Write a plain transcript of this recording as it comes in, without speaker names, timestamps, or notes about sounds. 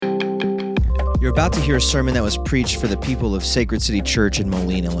You're about to hear a sermon that was preached for the people of Sacred City Church in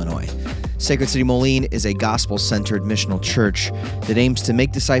Moline, Illinois. Sacred City Moline is a gospel-centered missional church that aims to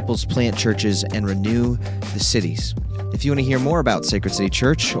make disciples, plant churches, and renew the cities. If you want to hear more about Sacred City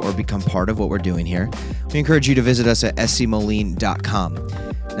Church or become part of what we're doing here, we encourage you to visit us at scmoline.com.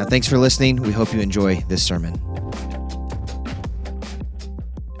 Now, thanks for listening. We hope you enjoy this sermon.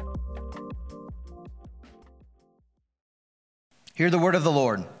 Hear the word of the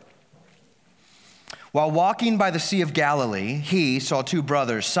Lord. While walking by the Sea of Galilee, he saw two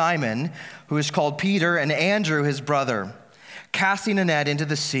brothers, Simon, who is called Peter, and Andrew, his brother, casting a net into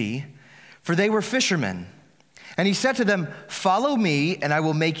the sea, for they were fishermen. And he said to them, "Follow me, and I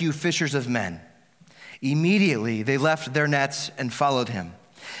will make you fishers of men." Immediately they left their nets and followed him.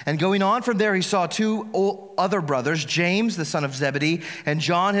 And going on from there, he saw two other brothers, James, the son of Zebedee, and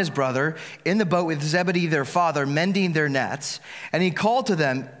John, his brother, in the boat with Zebedee, their father, mending their nets. And he called to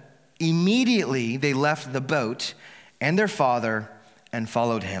them. Immediately they left the boat and their father and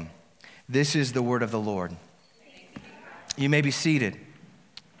followed him. This is the word of the Lord. You may be seated.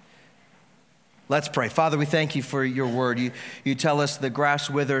 Let's pray. Father, we thank you for your word. You tell us the grass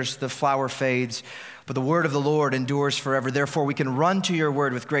withers, the flower fades, but the word of the Lord endures forever. Therefore, we can run to your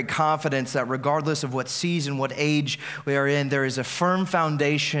word with great confidence that regardless of what season, what age we are in, there is a firm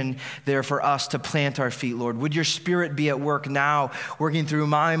foundation there for us to plant our feet, Lord. Would your spirit be at work now, working through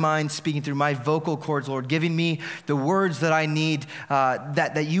my mind, speaking through my vocal cords, Lord, giving me the words that I need,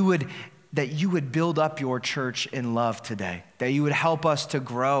 that you would build up your church in love today, that you would help us to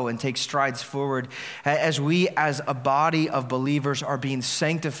grow and take strides forward as we as a body of believers are being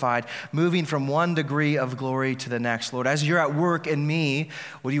sanctified, moving from one degree of glory to the next. Lord, as you're at work in me,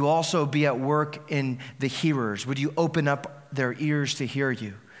 would you also be at work in the hearers? Would you open up their ears to hear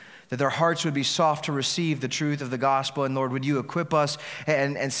you? That their hearts would be soft to receive the truth of the gospel. And Lord, would you equip us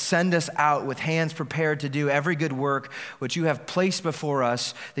and send us out with hands prepared to do every good work which you have placed before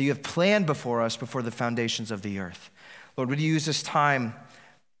us, that you have planned before us before the foundations of the earth. Lord, would you use this time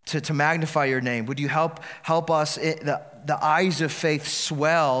to magnify your name? Would you help us, the eyes of faith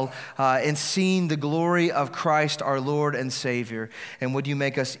swell in seeing the glory of Christ, our Lord and Savior? And would you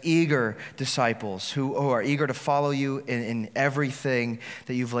make us eager disciples who are eager to follow you in everything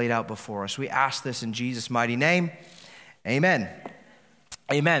that you've laid out before us? We ask this in Jesus' mighty name. Amen.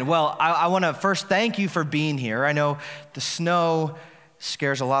 Amen. Well, I want to first thank you for being here. I know the snow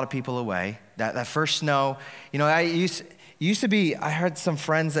scares a lot of people away. That first snow, I used to be, I heard some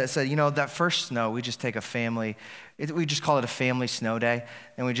friends that said, that first snow, we just take a family, we just call it a family snow day,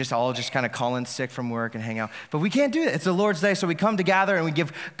 and we just all kind of call in sick from work and hang out. But we can't do it. It's the Lord's day, so we come together and we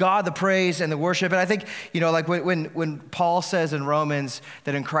give God the praise and the worship. And I think, like when Paul says in Romans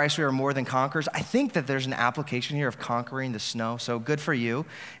that in Christ we are more than conquerors, I think that there's an application here of conquering the snow. So good for you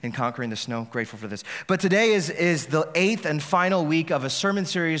in conquering the snow. Grateful for this. But today is the 8th and final week of a sermon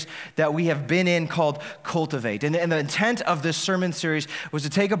series that we have been in called Cultivate. And the intent of this sermon series was to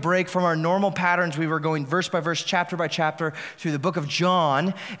take a break from our normal patterns. We were going verse by verse, chapter by chapter through the book of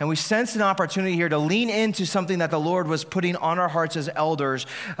John, and we sensed an opportunity here to lean into something that the Lord was putting on our hearts as elders,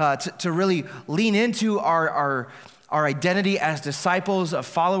 to really lean into our identity as disciples of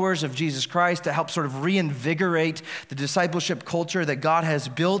followers of Jesus Christ, to help sort of reinvigorate the discipleship culture that God has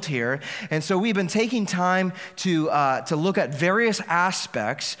built here. And so we've been taking time to look at various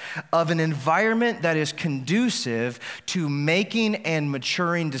aspects of an environment that is conducive to making and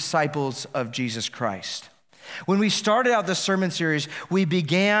maturing disciples of Jesus Christ. When we started out this sermon series, we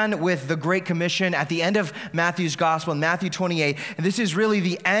began with the Great Commission at the end of Matthew's Gospel in Matthew 28. And this is really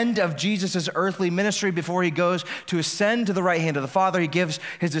the end of Jesus' earthly ministry before he goes to ascend to the right hand of the Father. He gives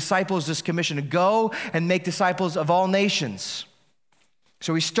his disciples this commission to go and make disciples of all nations.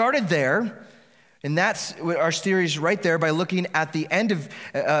 So we started there, and that's our series right there by looking at the end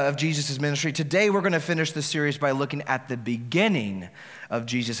of Jesus' ministry. Today we're going to finish the series by looking at the beginning of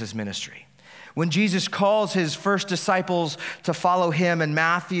Jesus' ministry. When Jesus calls his first disciples to follow him in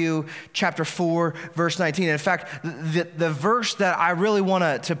Matthew chapter 4, verse 19. In fact, the verse that I really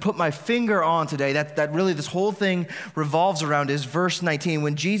want to put my finger on today, that really this whole thing revolves around, is verse 19.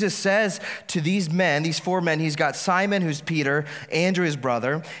 When Jesus says to these men, these four men, he's got Simon, who's Peter, Andrew, his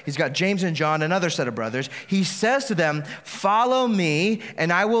brother, he's got James and John, another set of brothers. He says to them, "Follow me,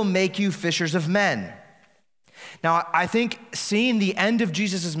 and I will make you fishers of men." Now, I think seeing the end of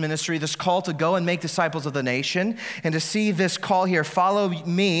Jesus' ministry, this call to go and make disciples of the nation, and to see this call here, follow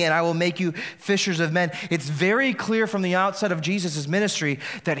me and I will make you fishers of men, it's very clear from the outset of Jesus' ministry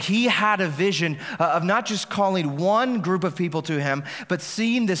that he had a vision of not just calling one group of people to him, but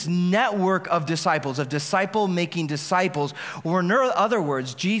seeing this network of disciples, of disciple-making disciples, or in other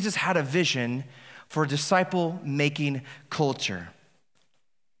words, Jesus had a vision for disciple-making culture.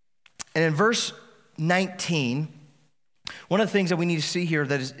 And in verse 19, one of the things that we need to see here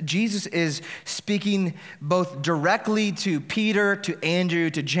that is Jesus is speaking both directly to Peter, to Andrew,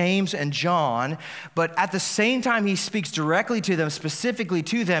 to James, and John, but at the same time he speaks directly to them, specifically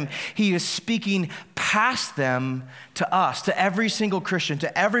to them, he is speaking past them to us, to every single Christian,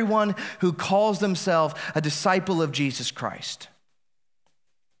 to everyone who calls themselves a disciple of Jesus Christ.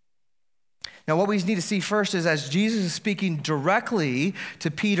 Now, what we need to see first is as Jesus is speaking directly to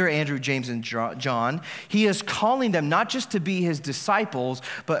Peter, Andrew, James, and John, he is calling them not just to be his disciples,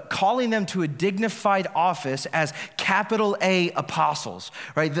 but calling them to a dignified office as capital A apostles,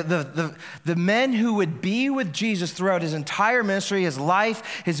 right? The men who would be with Jesus throughout his entire ministry, his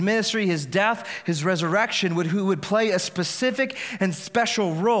life, his ministry, his death, his resurrection, who would play a specific and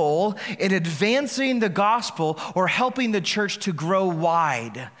special role in advancing the gospel or helping the church to grow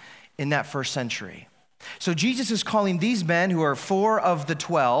wide in that first century. So Jesus is calling these men, who are 4 of the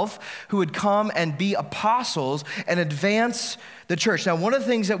 12, who would come and be apostles and advance the church. Now, one of the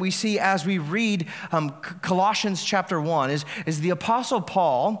things that we see as we read Colossians chapter 1 is the Apostle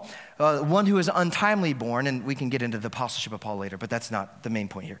Paul, one who is untimely born, and we can get into the apostleship of Paul later, but that's not the main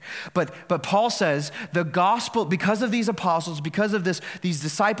point here. But Paul says the gospel, because of these apostles, because of these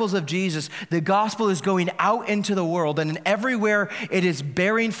disciples of Jesus, the gospel is going out into the world, and everywhere it is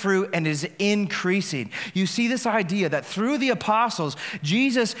bearing fruit and is increasing. You see this idea that through the apostles,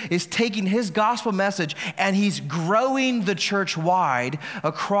 Jesus is taking his gospel message and he's growing the church wide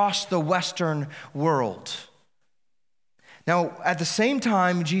across the Western world. Now, at the same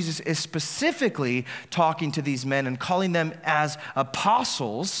time, Jesus is specifically talking to these men and calling them as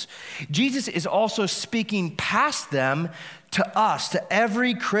apostles. Jesus is also speaking past them to us, to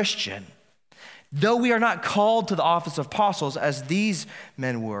every Christian. Though we are not called to the office of apostles as these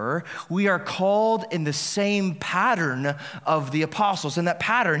men were, we are called in the same pattern of the apostles. And that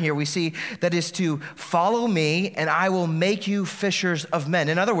pattern here we see that is to follow me and I will make you fishers of men.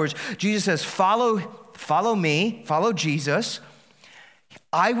 In other words, Jesus says, follow me, follow Jesus.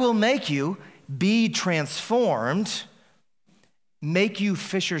 I will make you be transformed, make you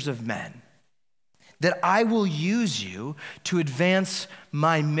fishers of men. That I will use you to advance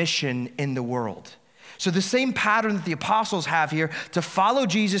my mission in the world. So the same pattern that the apostles have here, to follow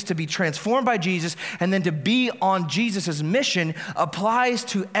Jesus, to be transformed by Jesus, and then to be on Jesus' mission, applies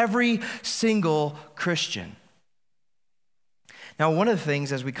to every single Christian. Now, one of the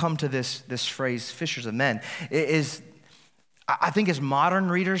things as we come to this phrase, fishers of men, is I think as modern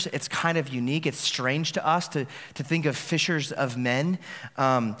readers, it's kind of unique. It's strange to us to think of fishers of men.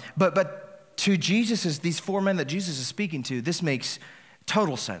 But to these 4 men that Jesus is speaking to, this makes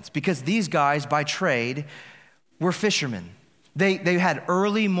total sense because these guys by trade were fishermen. They had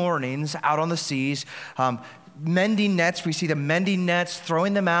early mornings out on the seas, mending nets. We see them mending nets,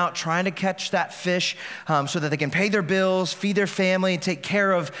 throwing them out, trying to catch that fish so that they can pay their bills, feed their family, and take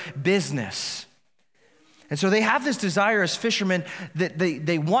care of business. And so they have this desire as fishermen that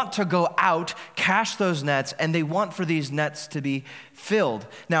they want to go out, cast those nets, and they want for these nets to be filled.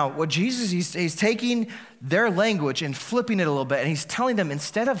 Now, what Jesus, he's taking their language and flipping it a little bit, and he's telling them,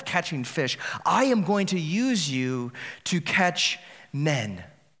 instead of catching fish, I am going to use you to catch men.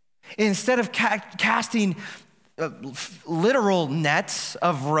 Instead of casting literal nets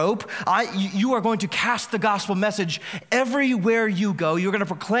of rope, you are going to cast the gospel message everywhere you go. You're going to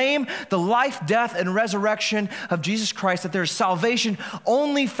proclaim the life, death, and resurrection of Jesus Christ, that there's salvation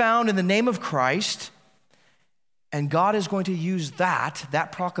only found in the name of Christ. And God is going to use that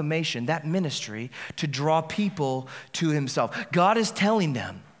proclamation, that ministry, to draw people to himself. God is telling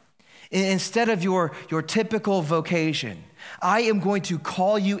them, instead of your typical vocation, I am going to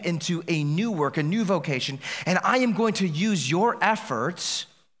call you into a new work, a new vocation, and I am going to use your efforts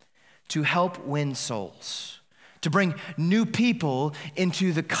to help win souls, to bring new people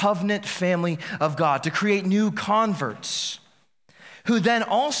into the covenant family of God, to create new converts, who then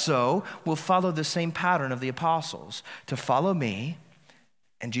also will follow the same pattern of the apostles, to follow me,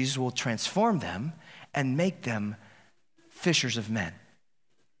 and Jesus will transform them and make them fishers of men.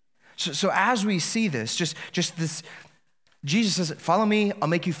 So as we see this, just Jesus says, follow me, I'll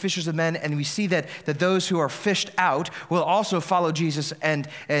make you fishers of men. And we see that those who are fished out will also follow Jesus and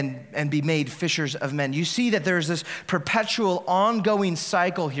be made fishers of men. You see that there's this perpetual ongoing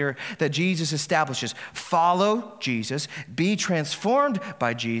cycle here that Jesus establishes. Follow Jesus, be transformed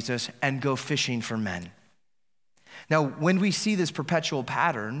by Jesus, and go fishing for men. Now, when we see this perpetual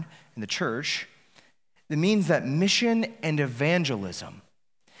pattern in the church, it means that mission and evangelism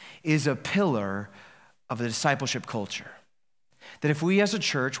is a pillar of the discipleship culture. That if we as a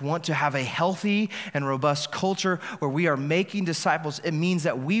church want to have a healthy and robust culture where we are making disciples, it means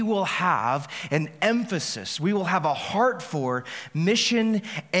that we will have an emphasis, we will have a heart for mission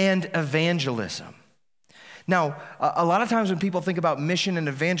and evangelism. Now, a lot of times when people think about mission and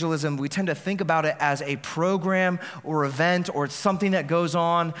evangelism, we tend to think about it as a program or event, or it's something that goes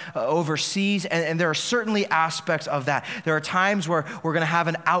on overseas, and there are certainly aspects of that. There are times where we're going to have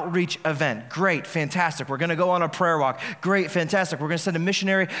an outreach event. Great, fantastic. We're going to go on a prayer walk. Great, fantastic. We're going to send a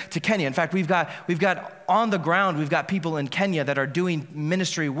missionary to Kenya. In fact, we've got on the ground, we've got people in Kenya that are doing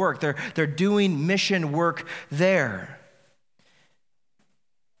ministry work. They're doing mission work there.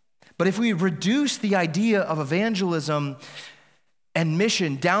 But if we reduce the idea of evangelism and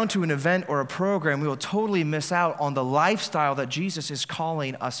mission down to an event or a program, we will totally miss out on the lifestyle that Jesus is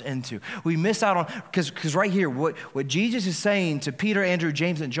calling us into. We miss out on, because right here, what Jesus is saying to Peter, Andrew,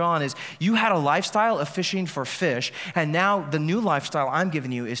 James, and John is, you had a lifestyle of fishing for fish, and now the new lifestyle I'm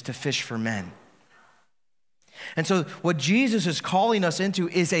giving you is to fish for men. And so what Jesus is calling us into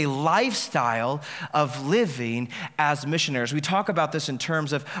is a lifestyle of living as missionaries. We talk about this in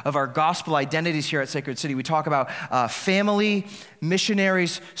terms of our gospel identities here at Sacred City. We talk about family,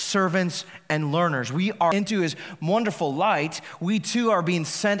 missionaries, servants, and learners. We are into his wonderful light. We too are being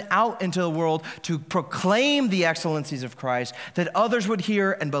sent out into the world to proclaim the excellencies of Christ, that others would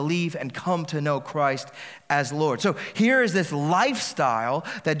hear and believe and come to know Christ as Lord. So here is this lifestyle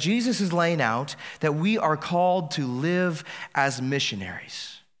that Jesus is laying out, that we are called to live as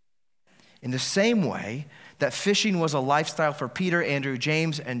missionaries. In the same way that fishing was a lifestyle for Peter, Andrew,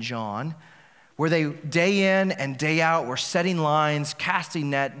 James, and John, where they day in and day out were setting lines, casting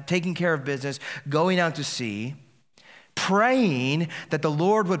net, taking care of business, going out to sea, praying that the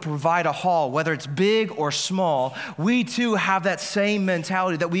Lord would provide a haul, whether it's big or small. We too have that same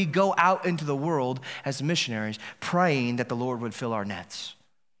mentality, that we go out into the world as missionaries, praying that the Lord would fill our nets.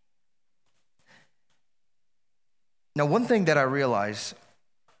 Now, one thing that I realize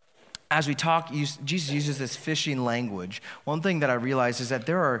as we talk, Jesus uses this fishing language. One thing that I realize is that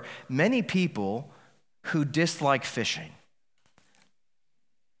there are many people who dislike fishing.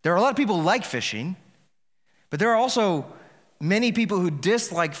 There are a lot of people who like fishing, but there are also many people who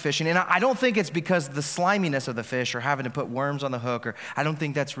dislike fishing. And I don't think it's because of the sliminess of the fish or having to put worms on the hook, or I don't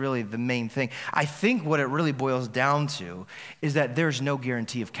think that's really the main thing. I think what it really boils down to is that there's no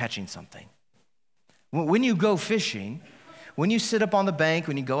guarantee of catching something. When you go fishing, when you sit up on the bank,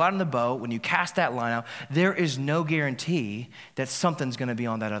 when you go out in the boat, when you cast that line out, there is no guarantee that something's going to be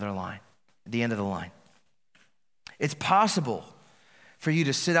on that other line, at the end of the line. It's possible for you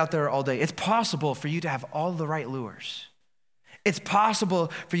to sit out there all day. It's possible for you to have all the right lures. It's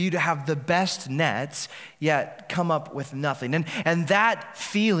possible for you to have the best nets, yet come up with nothing. And that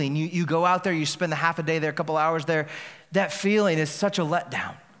feeling, you go out there, you spend a half a day there, a couple hours there, that feeling is such a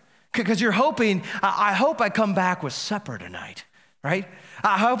letdown. Because you're hoping, I hope I come back with supper tonight, right?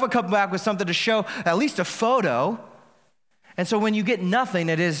 I hope I come back with something to show, at least a photo. And so when you get nothing,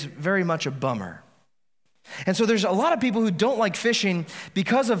 it is very much a bummer. And so there's a lot of people who don't like fishing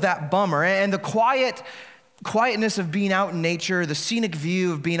because of that bummer. And the quietness of being out in nature, the scenic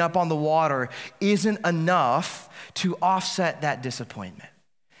view of being up on the water isn't enough to offset that disappointment.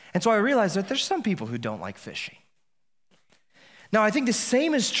 And so I realized that there's some people who don't like fishing. Now, I think the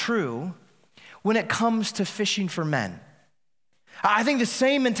same is true when it comes to fishing for men. I think the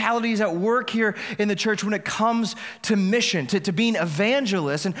same mentality is at work here in the church when it comes to mission, to being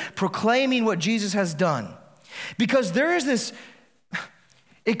evangelists and proclaiming what Jesus has done. Because there is this,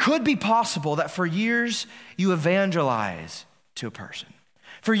 it could be possible that for years you evangelize to a person.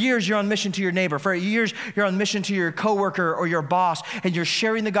 For years, you're on mission to your neighbor. For years, you're on mission to your coworker or your boss, and you're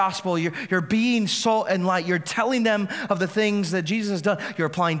sharing the gospel. You're being salt and light. You're telling them of the things that Jesus has done. You're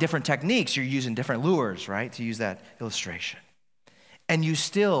applying different techniques. You're using different lures, right, to use that illustration. And you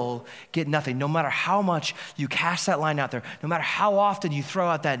still get nothing. No matter how much you cast that line out there, no matter how often you throw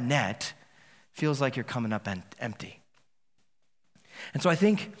out that net, it feels like you're coming up empty. And so I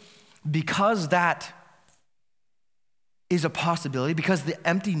think because that is a possibility, because the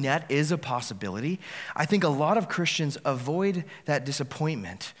empty net is a possibility, I think a lot of Christians avoid that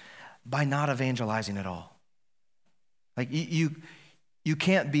disappointment by not evangelizing at all. Like you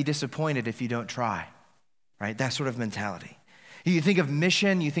can't be disappointed if you don't try, right? That sort of mentality. You think of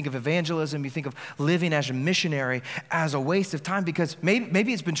mission, you think of evangelism, you think of living as a missionary as a waste of time because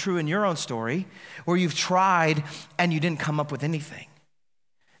maybe it's been true in your own story where you've tried and you didn't come up with anything.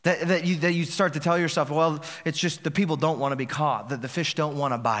 That you start to tell yourself, well, it's just the people don't want to be caught, that the fish don't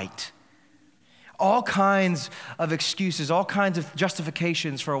want to bite. All kinds of excuses, all kinds of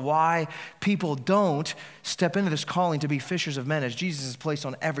justifications for why people don't step into this calling to be fishers of men as Jesus has placed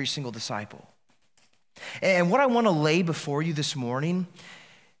on every single disciple. And what I want to lay before you this morning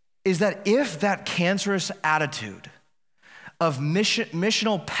is that if that cancerous attitude of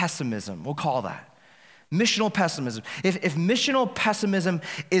missional pessimism, we'll call that, missional pessimism. If missional pessimism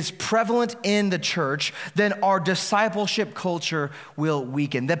is prevalent in the church, then our discipleship culture will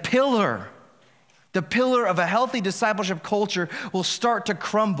weaken. The pillar of a healthy discipleship culture will start to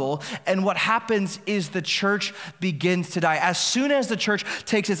crumble, and what happens is the church begins to die. As soon as the church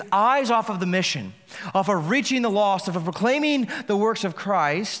takes its eyes off of the mission, off of reaching the lost, of proclaiming the works of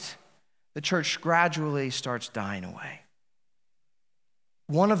Christ, the church gradually starts dying away.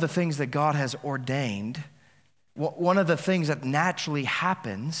 One of the things that God has ordained, one of the things that naturally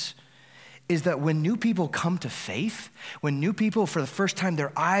happens is that when new people come to faith, when new people for the first time,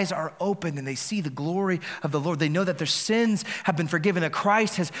 their eyes are opened and they see the glory of the Lord, they know that their sins have been forgiven, that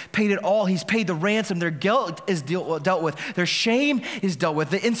Christ has paid it all. He's paid the ransom. Their guilt is dealt with. Their shame is dealt with.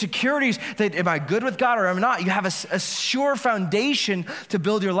 The insecurities that, am I good with God or am I not? You have a sure foundation to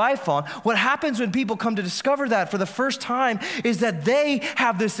build your life on. What happens when people come to discover that for the first time is that they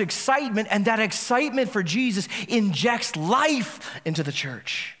have this excitement, and that excitement for Jesus injects life into the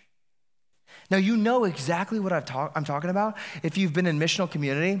church. Now, you know exactly what I'm talking about if you've been in missional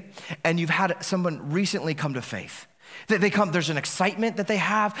community and you've had someone recently come to faith. There's an excitement that they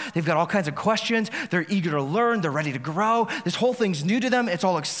have. They've got all kinds of questions. They're eager to learn. They're ready to grow. This whole thing's new to them. It's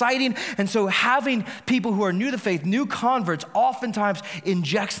all exciting. And so having people who are new to faith, new converts, oftentimes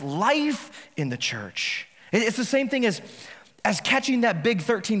injects life in the church. It's the same thing as catching that big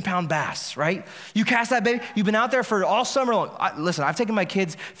 13-pound bass, right? You cast that baby, you've been out there for all summer long. Listen, I've taken my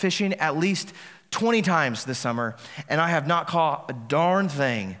kids fishing at least 20 times this summer, and I have not caught a darn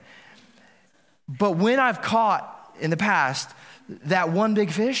thing. But when I've caught in the past that one big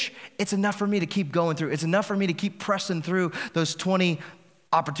fish, it's enough for me to keep going through. It's enough for me to keep pressing through those 20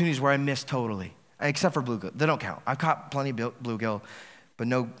 opportunities where I missed totally, except for bluegill. They don't count. I've caught plenty of bluegill, but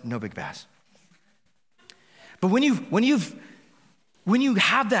no big bass. But when you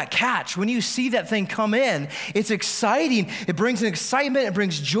have that catch, when you see that thing come in, it's exciting. It brings an excitement. It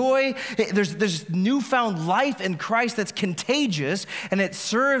brings joy. There's newfound life in Christ that's contagious, and it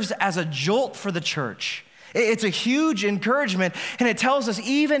serves as a jolt for the church. It's a huge encouragement, and it tells us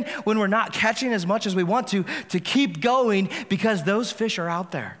even when we're not catching as much as we want to keep going because those fish are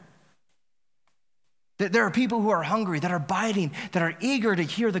out there. There are people who are hungry, that are biting, that are eager to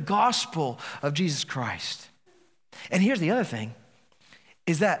hear the gospel of Jesus Christ. And here's the other thing.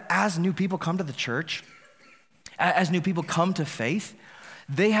 Is that as new people come to the church, as new people come to faith,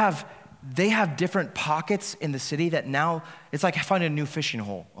 they have different pockets in the city that now, it's like finding a new fishing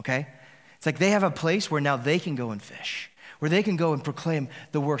hole, okay? It's like they have a place where now they can go and fish, where they can go and proclaim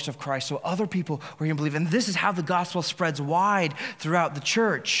the works of Christ so other people are going to believe. And this is how the gospel spreads wide throughout the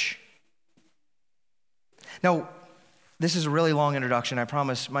church. Now, this is a really long introduction. I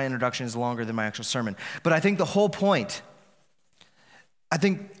promise my introduction is longer than my actual sermon. But I think the whole point, I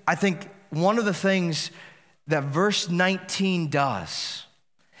think one of the things that verse 19 does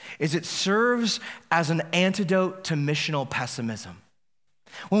is it serves as an antidote to missional pessimism.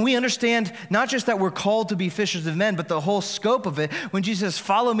 When we understand not just that we're called to be fishers of men, but the whole scope of it, when Jesus says,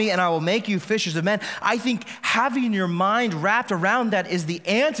 follow me and I will make you fishers of men, I think having your mind wrapped around that is the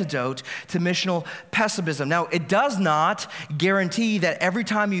antidote to missional pessimism. Now, it does not guarantee that every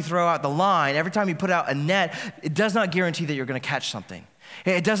time you throw out the line, every time you put out a net, it does not guarantee that you're going to catch something.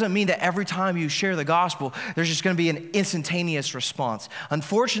 It doesn't mean that every time you share the gospel, there's just going to be an instantaneous response.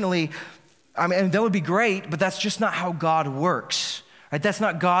 Unfortunately, I mean, that would be great, but that's just not how God works. Right? That's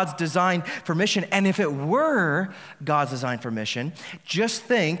not God's design for mission. And if it were God's design for mission, just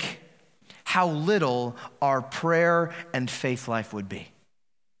think how little our prayer and faith life would be.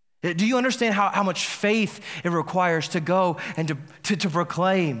 Do you understand how much faith it requires to go and to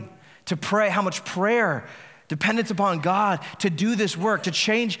proclaim, to pray, how much prayer, dependence upon God to do this work, to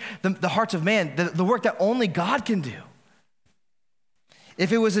change the hearts of man, the work that only God can do?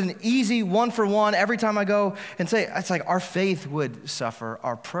 If it was an easy one-for-one, every time I go and say, it's like our faith would suffer,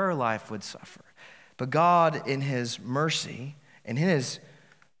 our prayer life would suffer. But God, in his mercy and in his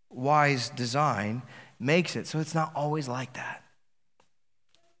wise design, makes it so it's not always like that.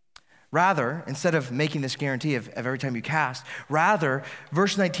 Rather, instead of making this guarantee of every time you cast, rather,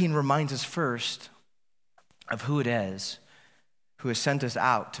 verse 19 reminds us first of who it is who has sent us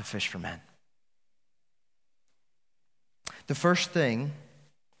out to fish for men. The first thing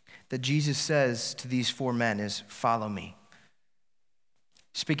that Jesus says to these 4 men is, follow me.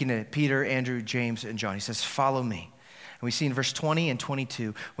 Speaking to Peter, Andrew, James, and John, he says, follow me. And we see in verse 20 and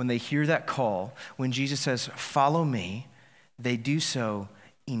 22, when they hear that call, when Jesus says, follow me, they do so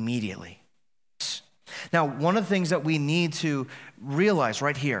immediately. Now, one of the things that we need to realize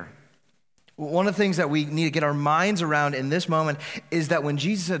right here, one of the things that we need to get our minds around in this moment is that when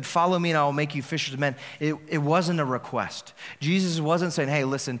Jesus said, follow me and I will make you fishers of men, it wasn't a request. Jesus wasn't saying, hey,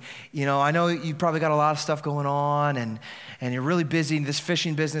 listen, I know you probably got a lot of stuff going on and you're really busy. This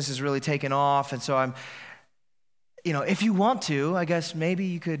fishing business is really taking off. And so I'm, if you want to, I guess maybe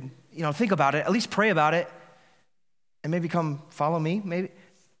you could, think about it, at least pray about it and maybe come follow me, maybe.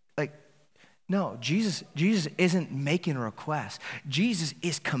 No, Jesus isn't making a request. Jesus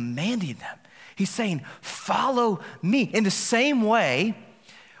is commanding them. He's saying, follow me. In the same way,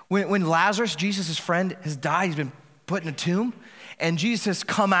 when Lazarus, Jesus' friend, has died, he's been put in a tomb, and Jesus says,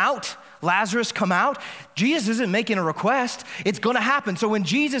 come out, Lazarus, come out. Jesus isn't making a request. It's going to happen. So when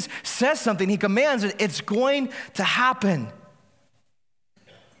Jesus says something, he commands it, it's going to happen.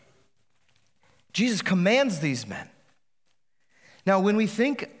 Jesus commands these men. Now, when we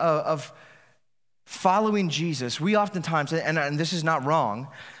think of following Jesus, we oftentimes, and this is not wrong,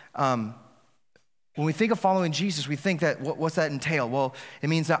 when we think of following Jesus, we think that, what's that entail? Well, it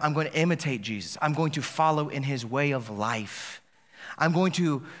means that I'm going to imitate Jesus. I'm going to follow in his way of life. I'm going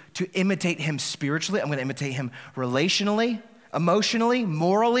to imitate him spiritually. I'm going to imitate him relationally, emotionally,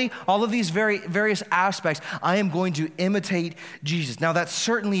 morally, all of these various aspects. I am going to imitate Jesus. Now, that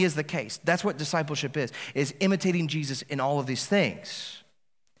certainly is the case. That's what discipleship is imitating Jesus in all of these things.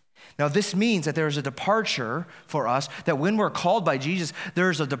 Now, this means that there is a departure for us, that when we're called by Jesus,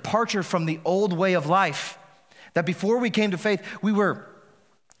 there is a departure from the old way of life. That before we came to faith,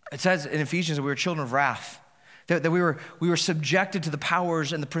 it says in Ephesians that we were children of wrath, that we were subjected to the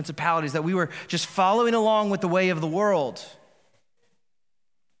powers and the principalities, that we were just following along with the way of the world.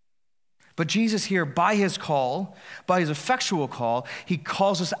 But Jesus here, by his call, by his effectual call, he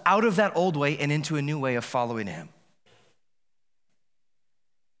calls us out of that old way and into a new way of following him.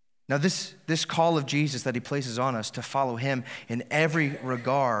 Now, this call of Jesus that he places on us to follow him in every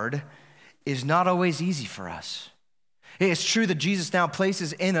regard is not always easy for us. It's true that Jesus now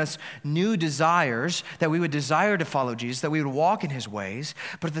places in us new desires, that we would desire to follow Jesus, that we would walk in his ways,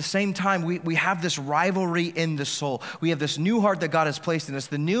 but at the same time, we have this rivalry in the soul. We have this new heart that God has placed in us,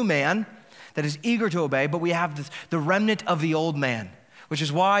 the new man that is eager to obey, but we have the remnant of the old man, which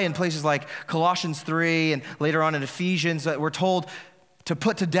is why in places like Colossians 3 and later on in Ephesians, we're told to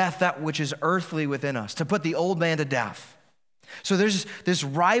put to death that which is earthly within us, to put the old man to death. So there's this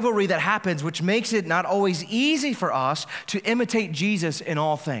rivalry that happens, which makes it not always easy for us to imitate Jesus in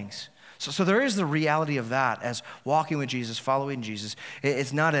all things. So there is the reality of that as walking with Jesus, following Jesus.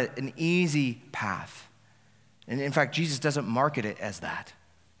 It's not an easy path. And in fact, Jesus doesn't market it as that.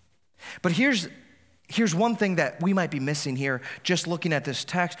 But here's one thing that we might be missing here, just looking at this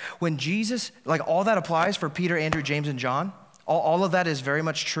text. When Jesus, all that applies for Peter, Andrew, James, and John, all of that is very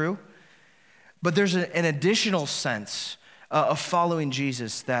much true. But there's an additional sense of following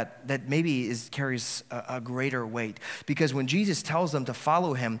Jesus that maybe carries a greater weight. Because when Jesus tells them to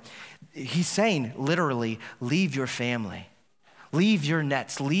follow him, he's saying literally, leave your family, leave your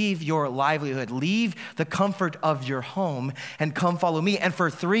nets, leave your livelihood, leave the comfort of your home and come follow me. And for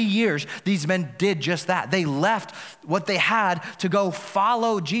 3 years, these men did just that. They left what they had to go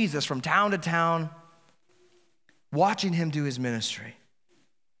follow Jesus from town to town, watching him do his ministry.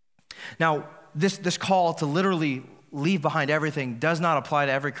 Now, this call to literally leave behind everything does not apply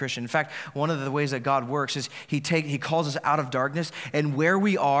to every Christian. In fact, one of the ways that God works is he calls us out of darkness, and where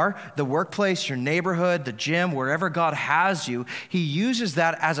we are, the workplace, your neighborhood, the gym, wherever God has you, he uses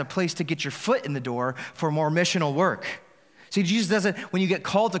that as a place to get your foot in the door for more missional work. See, Jesus doesn't, when you get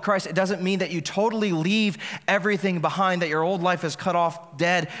called to Christ, it doesn't mean that you totally leave everything behind, that your old life is cut off,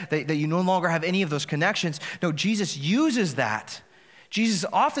 dead, that you no longer have any of those connections. No, Jesus uses that. Jesus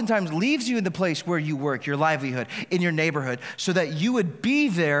oftentimes leaves you in the place where you work, your livelihood, in your neighborhood, so that you would be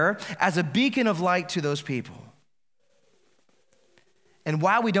there as a beacon of light to those people. And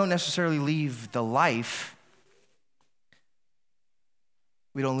while we don't necessarily leave the life,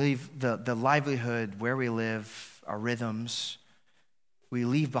 we don't leave the livelihood, where we live, our rhythms, we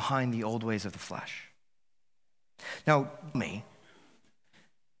leave behind the old ways of the flesh. Now, and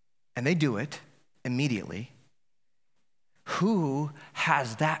they do it, immediately. Who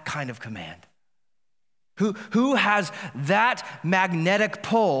has that kind of command? Who has that magnetic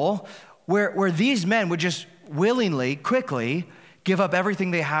pull where these men would just willingly, quickly give up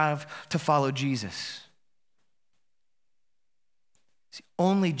everything they have to follow Jesus? See,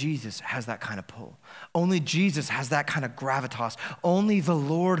 only Jesus has that kind of pull. Only Jesus has that kind of gravitas. Only the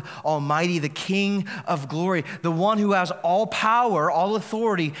Lord Almighty, the King of glory, the one who has all power, all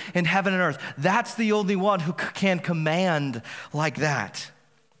authority in heaven and earth. That's the only one who can command like that.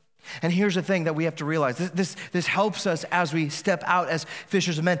 And here's the thing that we have to realize. This helps us as we step out as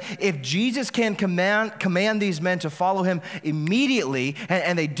fishers of men. If Jesus can command these men to follow him immediately,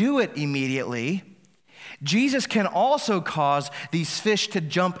 and they do it immediately, Jesus can also cause these fish to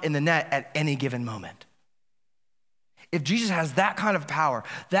jump in the net at any given moment. If Jesus has that kind of power,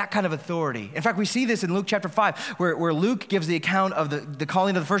 that kind of authority. In fact, we see this in Luke chapter 5, where Luke gives the account of the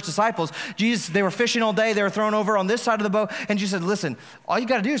calling of the first disciples. Jesus, they were fishing all day. They were thrown over on this side of the boat. And Jesus said, listen, all you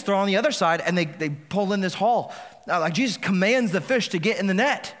got to do is throw on the other side. And they pull in this haul. Like Jesus commands the fish to get in the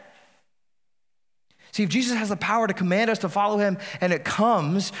net. See, if Jesus has the power to command us to follow him and it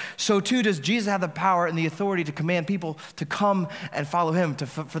comes, so too does Jesus have the power and the authority to command people to come and follow him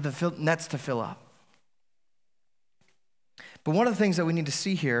for the nets to fill up. But one of the things that we need to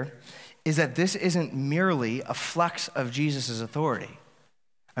see here is that this isn't merely a flex of Jesus' authority.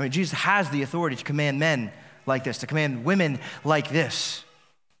 I mean, Jesus has the authority to command men like this, to command women like this.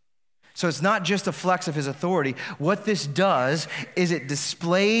 So it's not just a flex of his authority. What this does is it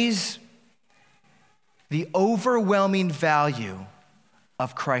displays the overwhelming value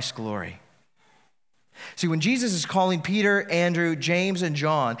of Christ's glory. See, when Jesus is calling Peter, Andrew, James, and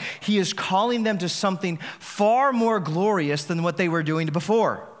John, he is calling them to something far more glorious than what they were doing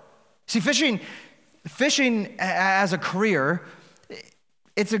before. See, fishing as a career,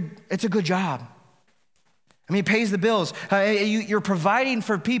 it's a good job. I mean, it pays the bills. You're providing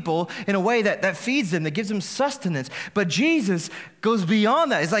for people in a way that feeds them, that gives them sustenance. But Jesus goes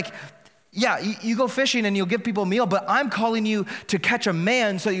beyond that. It's like, yeah, you go fishing and you'll give people a meal, but I'm calling you to catch a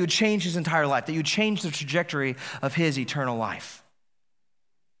man so that you would change his entire life, that you would change the trajectory of his eternal life.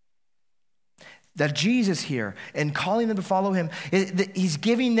 That Jesus here, in calling them to follow him, he's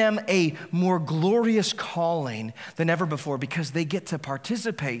giving them a more glorious calling than ever before because they get to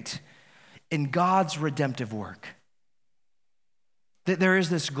participate in God's redemptive work. That there is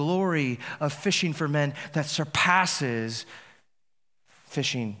this glory of fishing for men that surpasses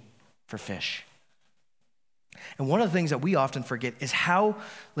fishing for fish. And one of the things that we often forget is how,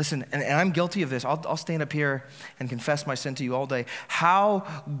 listen, and I'm guilty of this, I'll stand up here and confess my sin to you all day, how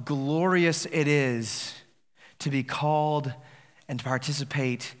glorious it is to be called and to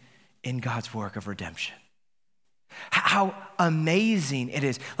participate in God's work of redemption. How amazing it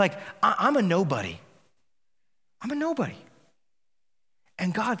is. Like, I'm a nobody.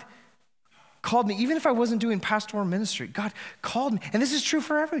 And God called me, even if I wasn't doing pastoral ministry, God called me, and this is true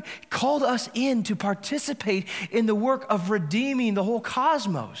for everybody, called us in to participate in the work of redeeming the whole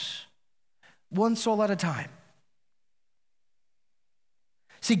cosmos, one soul at a time.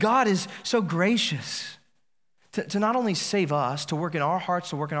 See, God is so gracious to not only save us, to work in our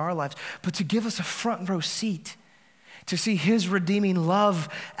hearts, to work in our lives, but to give us a front row seat to see his redeeming love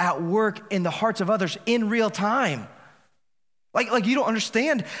at work in the hearts of others in real time. Like you don't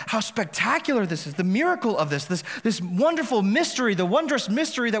understand how spectacular this is, the miracle of this wonderful mystery, the wondrous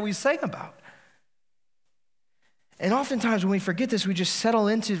mystery that we sang about. And oftentimes when we forget this, we just settle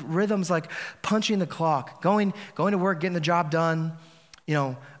into rhythms like punching the clock, going to work, getting the job done,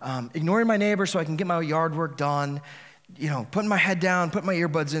 ignoring my neighbor so I can get my yard work done, putting my head down, putting my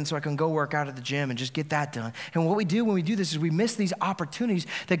earbuds in so I can go work out at the gym and just get that done. And what we do when we do this is we miss these opportunities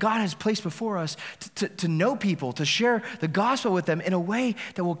that God has placed before us to know people, to share the gospel with them in a way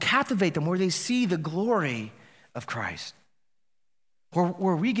that will captivate them, where they see the glory of Christ.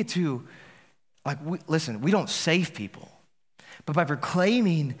 Where we get to, we don't save people, but by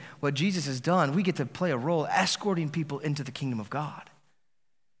proclaiming what Jesus has done, we get to play a role escorting people into the kingdom of God.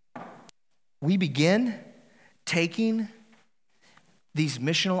 We begin taking these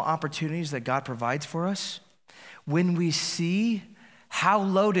missional opportunities that God provides for us when we see how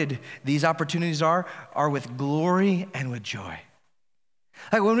loaded these opportunities are with glory and with joy.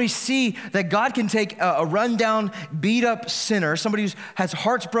 Like when we see that God can take a rundown, beat up sinner, somebody who has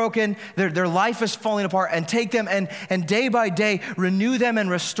hearts broken, their life is falling apart, and take them and day by day renew them and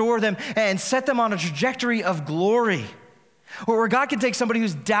restore them and set them on a trajectory of glory. Or where God can take somebody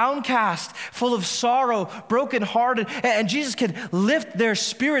who's downcast, full of sorrow, brokenhearted, and Jesus can lift their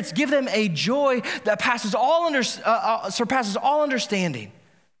spirits, give them a joy that surpasses all understanding.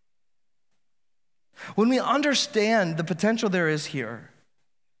 When we understand the potential there is here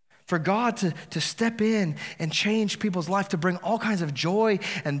for God to step in and change people's life, to bring all kinds of joy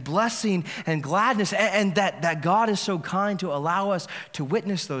and blessing and gladness, and that God is so kind to allow us to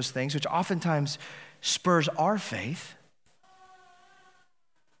witness those things, which oftentimes spurs our faith.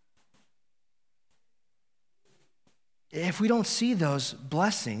 If we don't see those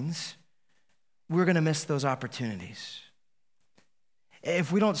blessings, we're going to miss those opportunities.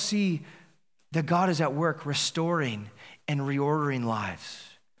 If we don't see that God is at work restoring and reordering lives,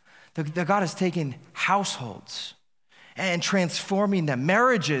 that God is taking households and transforming them,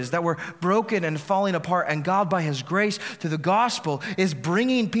 marriages that were broken and falling apart, and God, by his grace through the gospel, is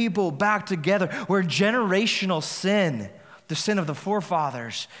bringing people back together where generational sin, the sin of the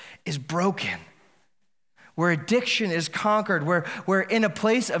forefathers, is broken, where addiction is conquered, where in a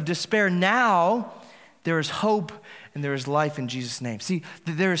place of despair now there is hope and there is life in Jesus' name. See,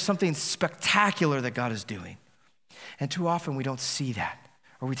 there is something spectacular that God is doing. And too often we don't see that,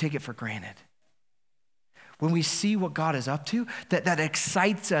 or we take it for granted. When we see what God is up to, that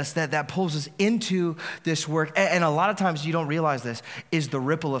excites us, that pulls us into this work. And a lot of times you don't realize this, is the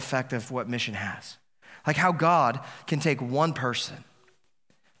ripple effect of what mission has. Like how God can take one person,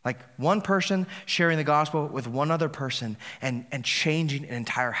 like one person sharing the gospel with one other person and changing an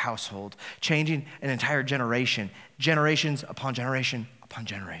entire household, changing an entire generation, generations upon generation upon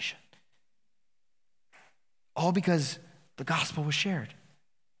generation. All because the gospel was shared.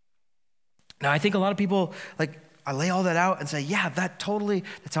 Now, I think a lot of people, like, I lay all that out and say, yeah, that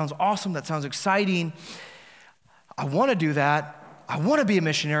sounds awesome, that sounds exciting. I want to do that. I want to be a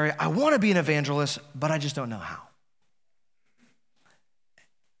missionary. I want to be an evangelist, but I just don't know how.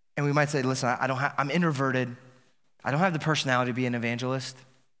 And we might say, listen, I'm introverted. I don't have the personality to be an evangelist.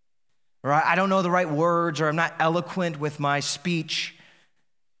 Or I don't know the right words, or I'm not eloquent with my speech.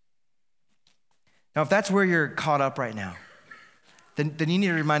 Now, if that's where you're caught up right now, then you need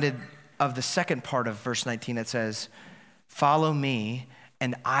to be reminded of the second part of verse 19 that says, follow me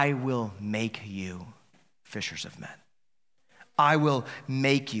and I will make you fishers of men. I will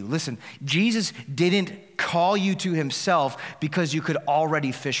make you. Listen, Jesus didn't call you to himself because you could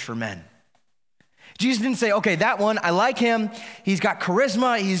already fish for men. Jesus didn't say, okay, that one, I like him. He's got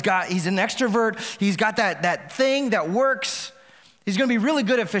charisma. He's an extrovert. He's got that thing that works. He's going to be really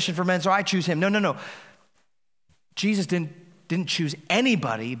good at fishing for men, so I choose him. No. Jesus didn't choose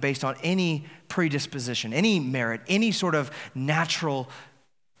anybody based on any predisposition, any merit, any sort of natural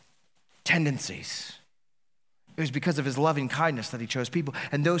tendencies. It was because of his loving kindness that he chose people.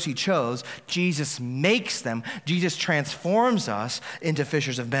 And those he chose, Jesus makes them. Jesus transforms us into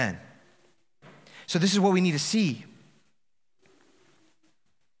fishers of men. So this is what we need to see.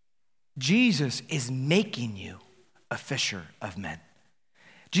 Jesus is making you a fisher of men.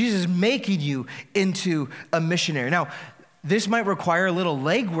 Jesus is making you into a missionary. Now, this might require a little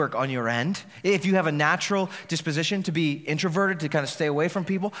legwork on your end. If you have a natural disposition to be introverted, to kind of stay away from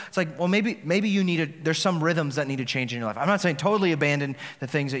people, it's like, well, maybe there's some rhythms that need to change in your life. I'm not saying totally abandon the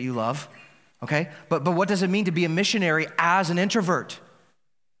things that you love, okay? But what does it mean to be a missionary as an introvert?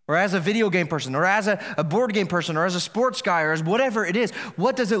 Or as a video game person, or as a board game person, or as a sports guy, or as whatever it is?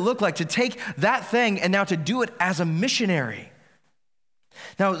 What does it look like to take that thing and now to do it as a missionary?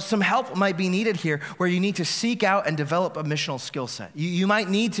 Now, some help might be needed here where you need to seek out and develop a missional skill set. You might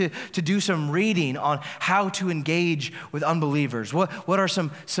need to do some reading on how to engage with unbelievers. What are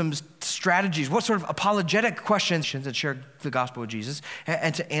some strategies? What sort of apologetic questions and share the gospel with Jesus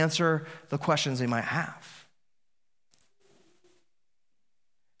and to answer the questions they might have.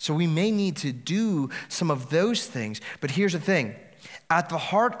 So we may need to do some of those things, but here's the thing. At the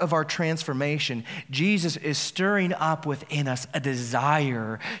heart of our transformation, Jesus is stirring up within us a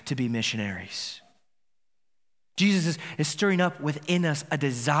desire to be missionaries. Jesus is stirring up within us a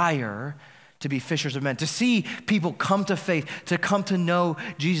desire to be fishers of men, to see people come to faith, to come to know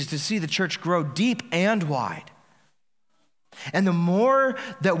Jesus, to see the church grow deep and wide. And the more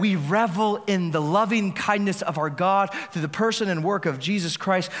that we revel in the loving kindness of our God through the person and work of Jesus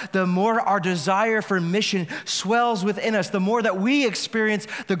Christ, the more our desire for mission swells within us. The more that we experience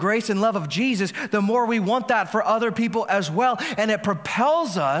the grace and love of Jesus, the more we want that for other people as well. And it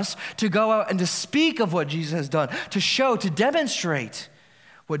propels us to go out and to speak of what Jesus has done, to show, to demonstrate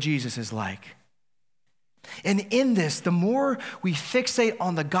what Jesus is like. And in this, the more we fixate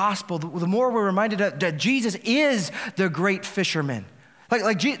on the gospel, the more we're reminded that Jesus is the great fisherman.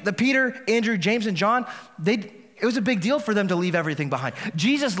 Like the Peter, Andrew, James, and John, it was a big deal for them to leave everything behind.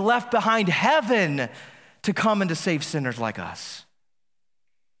 Jesus left behind heaven to come and to save sinners like us.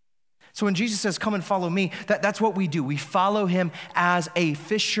 So when Jesus says, come and follow me, that's what we do. We follow him as a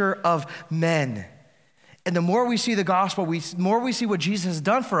fisher of men. And the more we see the gospel, more we see what Jesus has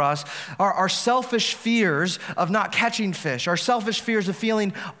done for us, our selfish fears of not catching fish, our selfish fears of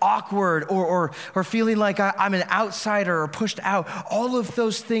feeling awkward or feeling like I'm an outsider or pushed out, all of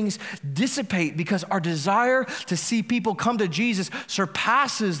those things dissipate because our desire to see people come to Jesus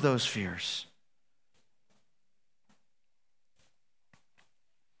surpasses those fears.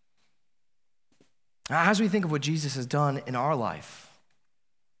 As we think of what Jesus has done in our life,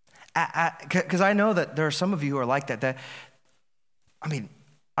 because I know that there are some of you who are like that,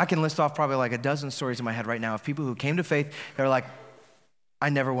 I can list off probably like a dozen stories in my head right now of people who came to faith. They're like, I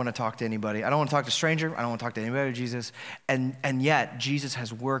never want to talk to anybody. I don't want to talk to a stranger. I don't want to talk to anybody but Jesus. And yet Jesus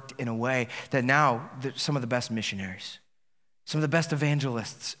has worked in a way that now some of the best missionaries, some of the best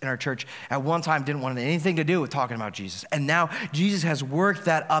evangelists in our church at one time didn't want anything to do with talking about Jesus. And now Jesus has worked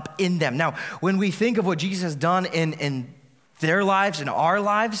that up in them. Now, when we think of what Jesus has done in their lives, in our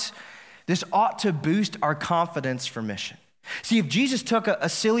lives, this ought to boost our confidence for mission. See, if Jesus took a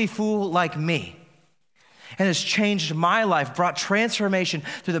silly fool like me and has changed my life, brought transformation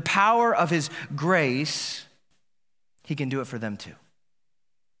through the power of his grace, he can do it for them too.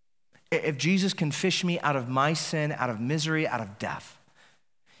 If Jesus can fish me out of my sin, out of misery, out of death,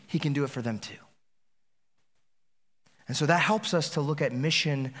 he can do it for them too. And so that helps us to look at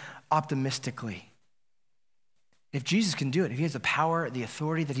mission optimistically. If Jesus can do it, if he has the power, the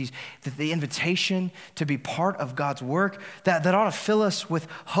authority, that the invitation to be part of God's work, that ought to fill us with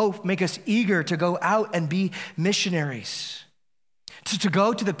hope, make us eager to go out and be missionaries, to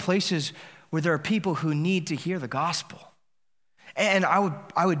go to the places where there are people who need to hear the gospel. And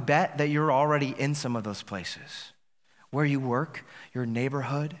I would bet that you're already in some of those places, where you work, your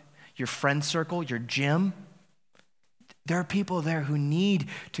neighborhood, your friend circle, your gym. There are people there who need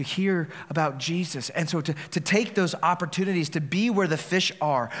to hear about Jesus. And so to take those opportunities to be where the fish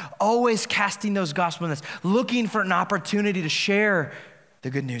are, always casting those gospel nets, looking for an opportunity to share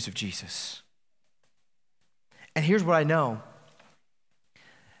the good news of Jesus. And here's what I know.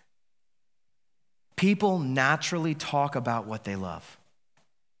 People naturally talk about what they love.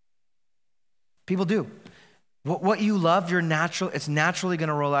 People do. What you love, it's naturally going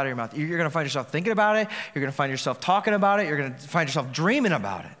to roll out of your mouth. You're going to find yourself thinking about it. You're going to find yourself talking about it. You're going to find yourself dreaming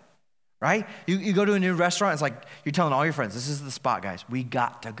about it, right? You go to a new restaurant. It's like you're telling all your friends, this is the spot, guys. We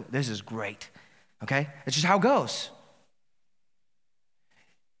got to go. This is great, okay? It's just how it goes.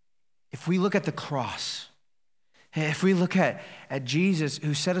 If we look at the cross, if we look at Jesus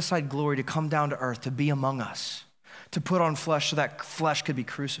who set aside glory to come down to earth, to be among us, to put on flesh so that flesh could be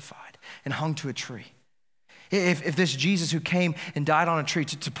crucified and hung to a tree. If this Jesus who came and died on a tree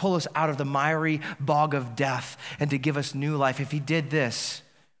to pull us out of the miry bog of death and to give us new life, if he did this,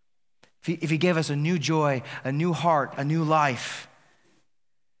 if he gave us a new joy, a new heart, a new life,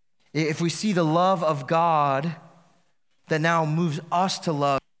 if we see the love of God that now moves us to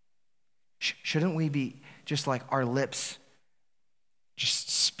love, shouldn't we be just like our lips just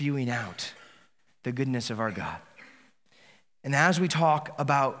spewing out the goodness of our God? And as we talk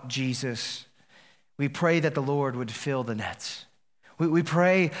about Jesus, we pray that the Lord would fill the nets. We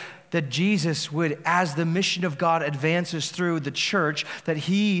pray that Jesus would, as the mission of God advances through the church, that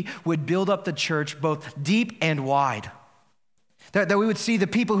he would build up the church both deep and wide. That we would see the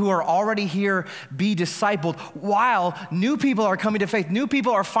people who are already here be discipled while new people are coming to faith. New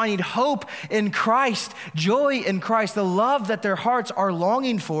people are finding hope in Christ, joy in Christ, the love that their hearts are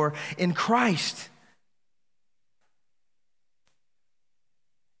longing for in Christ.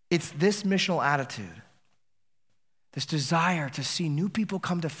 It's this missional attitude, this desire to see new people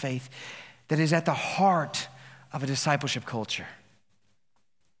come to faith, that is at the heart of a discipleship culture.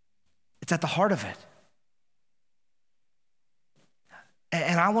 It's at the heart of it.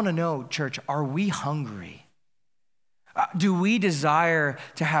 And I want to know, church, are we hungry? Do we desire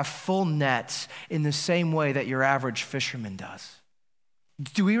to have full nets in the same way that your average fisherman does?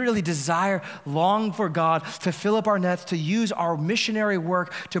 Do we really long for God to fill up our nets, to use our missionary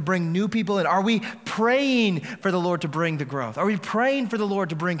work to bring new people in? Are we praying for the Lord to bring the growth? Are we praying for the Lord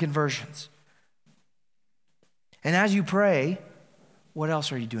to bring conversions? And as you pray, what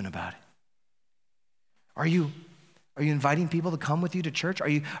else are you doing about it? Are you inviting people to come with you to church? Are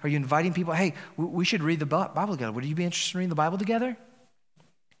you inviting people, hey, we should read the Bible together. Would you be interested in reading the Bible together?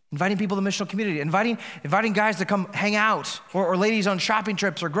 Inviting people to the missional community, inviting guys to come hang out, or ladies on shopping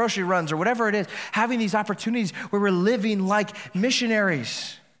trips or grocery runs or whatever it is, having these opportunities where we're living like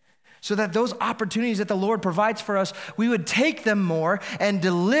missionaries, so that those opportunities that the Lord provides for us, we would take them more and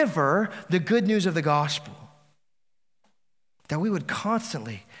deliver the good news of the gospel. That we would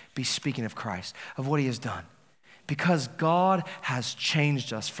constantly be speaking of Christ, of what he has done, because God has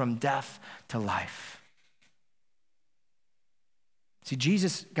changed us from death to life. See,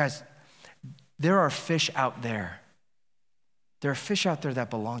 Jesus, guys, there are fish out there. There are fish out there that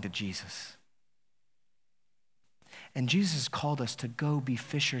belong to Jesus. And Jesus has called us to go be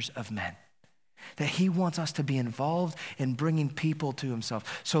fishers of men. That he wants us to be involved in bringing people to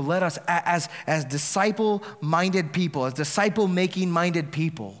himself. So let us, as disciple-minded people, as disciple-making-minded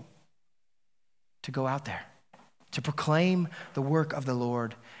people, to go out there, to proclaim the work of the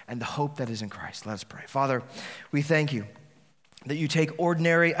Lord and the hope that is in Christ. Let us pray. Father, we thank you that you take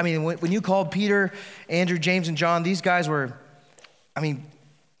ordinary, when you called Peter, Andrew, James, and John, these guys weren't anything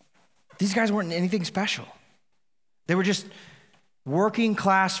special. They were just working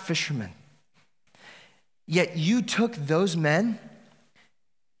class fishermen. Yet you took those men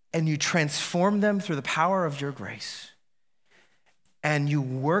and you transformed them through the power of your grace. And you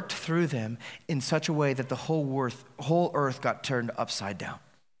worked through them in such a way that the whole earth got turned upside down.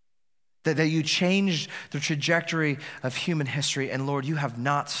 That you changed the trajectory of human history. And Lord, you have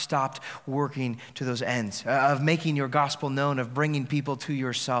not stopped working to those ends, of making your gospel known, of bringing people to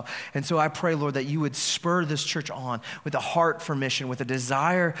yourself. And so I pray, Lord, that you would spur this church on with a heart for mission, with a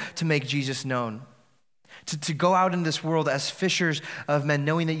desire to make Jesus known. To go out in this world as fishers of men,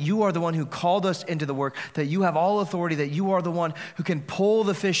 knowing that you are the one who called us into the work, that you have all authority, that you are the one who can pull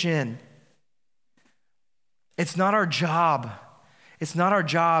the fish in. It's not our job. It's not our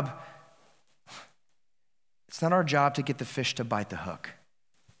job to get the fish to bite the hook.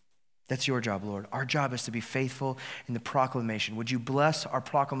 That's your job, Lord. Our job is to be faithful in the proclamation. Would you bless our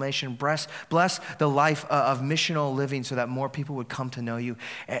proclamation, bless the life of missional living so that more people would come to know you,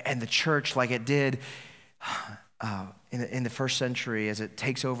 and the church, like it did in the first century as it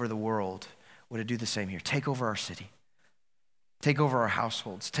takes over the world, would it do the same here? Take over our city. Take over our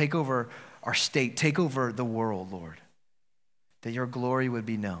households. Take over our state. Take over the world, Lord. That your glory would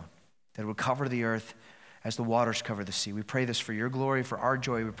be known. That it would cover the earth as the waters cover the sea. We pray this for your glory, for our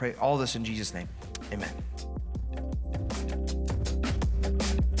joy. We pray all this in Jesus' name. Amen.